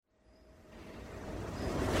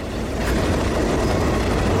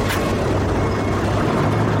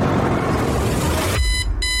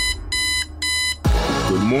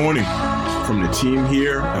morning from the team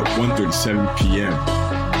here at 1:37 p.m.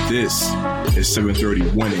 This is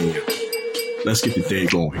 7:31 a.m. Let's get the day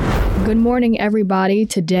going. Good morning, everybody.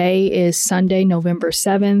 Today is Sunday, November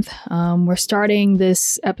 7th. We're starting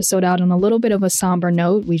this episode out on a little bit of a somber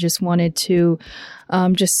note. We just wanted to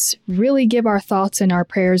just really give our thoughts and our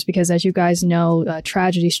prayers because, as you guys know,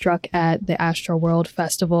 tragedy struck at the Astroworld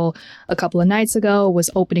Festival a couple of nights ago. It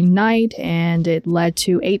was opening night, and it led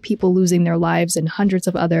to 8 people losing their lives and hundreds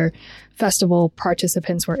of other festival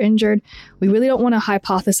participants were injured. We really don't want to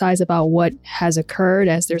hypothesize about what has occurred,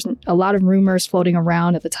 as there's a lot of rumors floating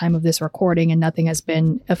around at the time of this recording and nothing has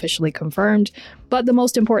been officially confirmed. But the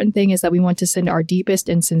most important thing is that we want to send our deepest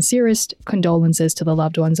and sincerest condolences to the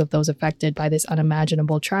loved ones of those affected by this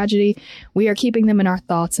unimaginable tragedy. We are keeping them in our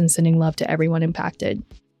thoughts and sending love to everyone impacted.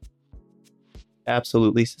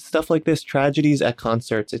 Absolutely. Stuff like this, tragedies at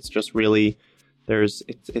concerts, it's just really...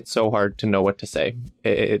 It's so hard to know what to say.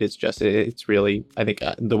 It's really, I think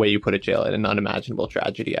the way you put it, Jayla, an unimaginable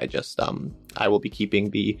tragedy. I will be keeping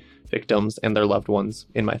the victims and their loved ones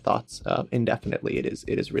in my thoughts indefinitely. It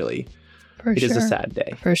is really, it is a sad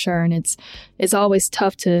day. For sure. And it's always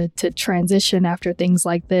tough to transition after things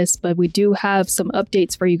like this, but we do have some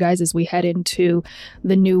updates for you guys as we head into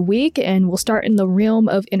the new week, and we'll start in the realm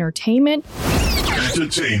of entertainment.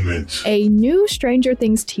 A new Stranger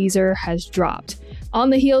Things teaser has dropped. On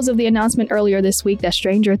the heels of the announcement earlier this week that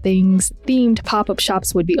Stranger Things themed pop-up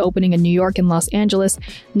shops would be opening in New York and Los Angeles,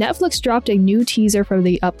 Netflix dropped a new teaser for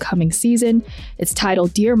the upcoming season. It's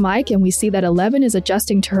titled Dear Mike, and we see that Eleven is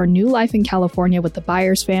adjusting to her new life in California with the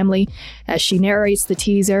Byers family. As she narrates the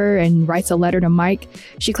teaser and writes a letter to Mike,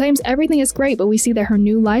 she claims everything is great, but we see that her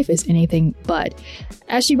new life is anything but.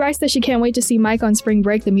 As she writes that she can't wait to see Mike on spring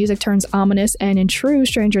break, the music turns ominous, and in true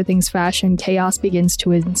Stranger Things fashion, chaos begins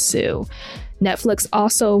to ensue. Netflix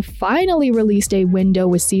also finally released a window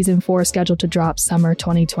with season 4 scheduled to drop summer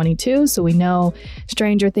 2022, so we know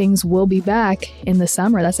Stranger Things will be back in the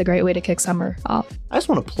summer. That's a great way to kick summer off. I just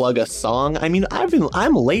want to plug a song. I mean,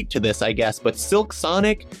 I'm late to this, I guess, but Silk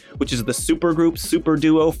Sonic, which is the supergroup, super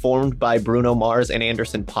duo formed by Bruno Mars and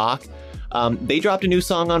Anderson .Paak, they dropped a new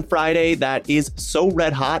song on Friday that is so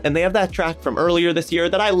red hot, and they have that track from earlier this year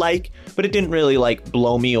that I like, but it didn't really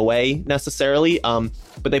blow me away necessarily.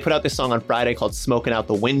 But they put out this song on Friday called Smoking Out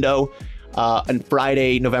the Window. And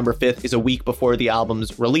Friday, November 5th, is a week before the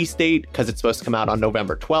album's release date because it's supposed to come out on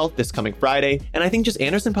November 12th, this coming Friday. And I think just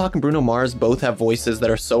Anderson .Paak and Bruno Mars both have voices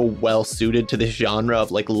that are so well suited to this genre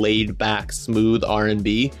of laid back, smooth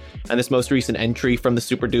R&B. And this most recent entry from the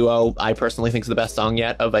super duo, I personally think is the best song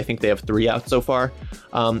yet of, I think they have 3 out so far.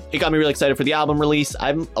 It got me really excited for the album release.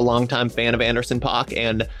 I'm a longtime fan of Anderson .Paak,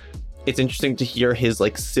 and it's interesting to hear his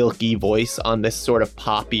silky voice on this sort of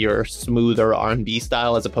poppier, smoother R&B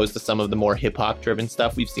style as opposed to some of the more hip hop driven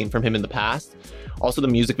stuff we've seen from him in the past. Also, the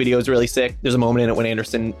music video is really sick. There's a moment in it when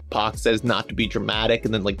Anderson .Paak says not to be dramatic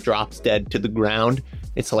and then drops dead to the ground.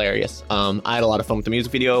 It's hilarious. I had a lot of fun with the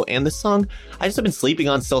music video and this song. I just have been sleeping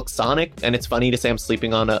on Silk Sonic, and it's funny to say I'm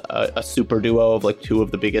sleeping on a super duo of 2 of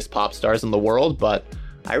the biggest pop stars in the world, but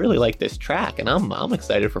I really like this track, and I'm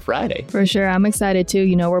excited for Friday. For sure. I'm excited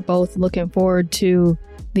too. We're both looking forward to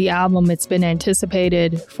the album. It's been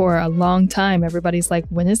anticipated for a long time. Everybody's like,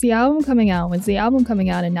 when is the album coming out? When's the album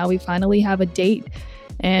coming out? And now we finally have a date.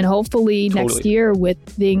 And hopefully next year, with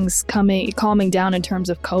things calming down in terms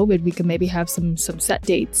of COVID, we can maybe have some set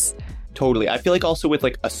dates. Totally. I feel also with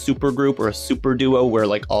a super group or a super duo where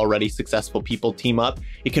already successful people team up,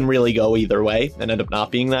 it can really go either way and end up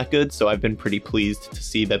not being that good. So I've been pretty pleased to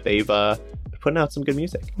see that they've putting out some good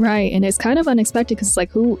music. Right. And it's kind of unexpected because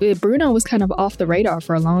Bruno was kind of off the radar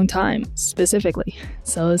for a long time specifically.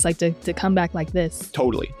 So it's to come back like this.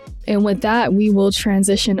 Totally. And with that, we will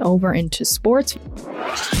transition over into sports.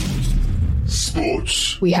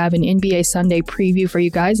 We have an NBA Sunday preview for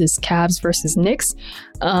you guys. It's Cavs versus Knicks.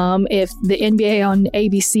 If the NBA on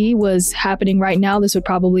ABC was happening right now, this would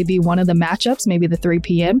probably be one of the matchups, maybe the 3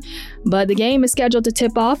 p.m. But the game is scheduled to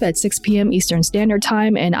tip off at 6 p.m. Eastern Standard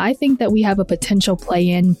Time. And I think that we have a potential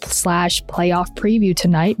play-in/playoff preview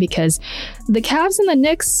tonight because the Cavs and the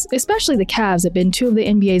Knicks, especially the Cavs, have been 2 of the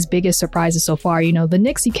NBA's biggest surprises so far. The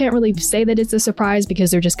Knicks, you can't really say that it's a surprise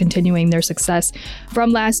because they're just continuing their success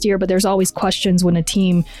from last year. But there's always questions when a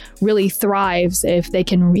team really thrives if they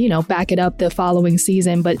can, back it up the following season.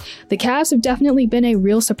 season, but the Cavs have definitely been a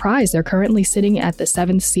real surprise. They're currently sitting at the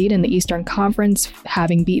 7th seed in the Eastern Conference,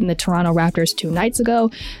 having beaten the Toronto Raptors 2 nights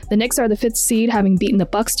ago. The Knicks are the 5th seed, having beaten the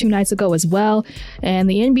Bucks 2 nights ago as well. And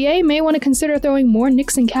the NBA may want to consider throwing more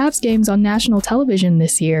Knicks and Cavs games on national television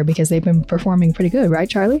this year because they've been performing pretty good, right,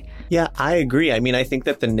 Charlie? Yeah, I agree. I mean, I think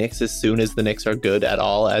that the Knicks, as soon as the Knicks are good at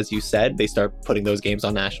all, as you said, they start putting those games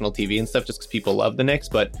on national TV and stuff just because people love the Knicks.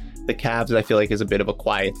 But the Cavs, I feel like, is a bit of a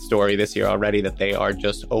quiet story this year already, that they are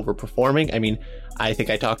just overperforming. I mean, I think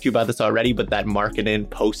I talked to you about this already, but that marketing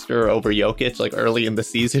poster over Jokic, like early in the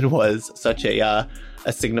season, was such a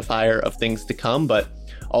signifier of things to come. But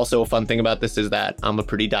also, a fun thing about this is that I'm a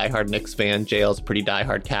pretty diehard Knicks fan. JL's a pretty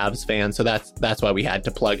diehard Cavs fan, so that's why we had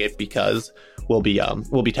to plug it, because we'll be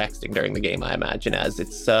texting during the game, I imagine, as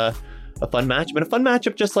it's a fun match. But a fun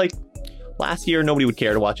matchup, just like last year, nobody would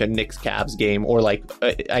care to watch a Knicks-Cavs game, or like,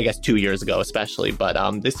 I guess 2 years ago especially.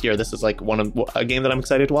 But this year, this is like a game that I'm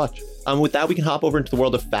excited to watch. With that, we can hop over into the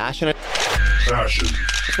world of fashion. I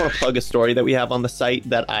just want to plug a story that we have on the site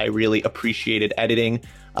that I really appreciated editing.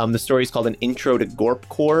 The story is called An Intro to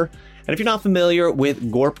Gorpcore. And if you're not familiar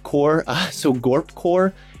with Gorpcore, so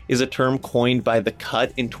Gorpcore is a term coined by The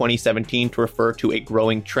Cut in 2017 to refer to a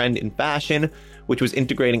growing trend in fashion, which was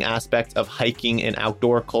integrating aspects of hiking and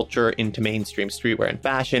outdoor culture into mainstream streetwear and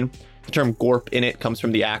fashion. The term Gorp in it comes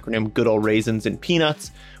from the acronym Good Ol' Raisins and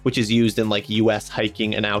Peanuts, which is used in like US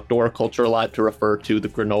hiking and outdoor culture a lot to refer to the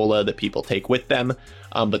granola that people take with them.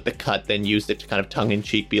 But The Cut then used it to kind of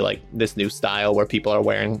tongue-in-cheek be like, this new style where people are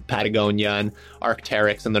wearing Patagonia and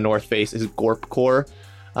Arc'teryx, and the North Face is Gorpcore.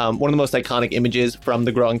 One of the most iconic images from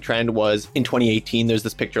the growing trend was in 2018, there's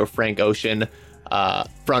this picture of Frank Ocean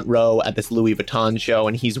front row at this Louis Vuitton show,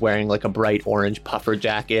 and he's wearing like a bright orange puffer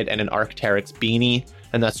jacket and an Arc'teryx beanie,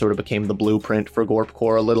 and that sort of became the blueprint for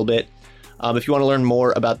Gorpcore a little bit. If you want to learn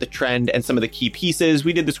more about the trend and some of the key pieces,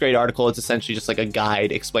 we did this great article. It's essentially just like a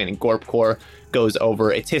guide explaining Gorpcore, goes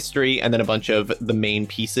over its history and then a bunch of the main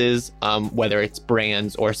pieces, whether it's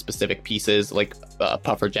brands or specific pieces like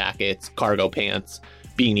puffer jackets, cargo pants,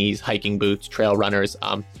 beanies, hiking boots, trail runners.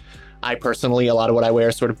 I personally, a lot of what I wear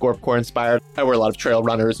is sort of Gorpcore inspired. I wear a lot of trail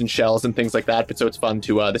runners and shells and things like that, but so it's fun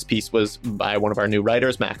to, this piece was by one of our new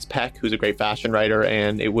writers, Max Peck, who's a great fashion writer,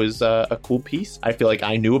 and it was a cool piece. I feel like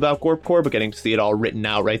I knew about Gorpcore, but getting to see it all written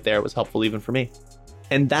out right there was helpful even for me.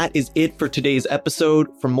 And that is it for today's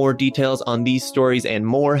episode. For more details on these stories and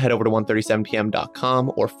more, head over to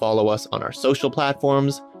 137pm.com or follow us on our social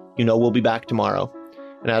platforms. You know we'll be back tomorrow.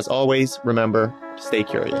 And as always, remember, stay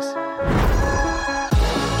curious.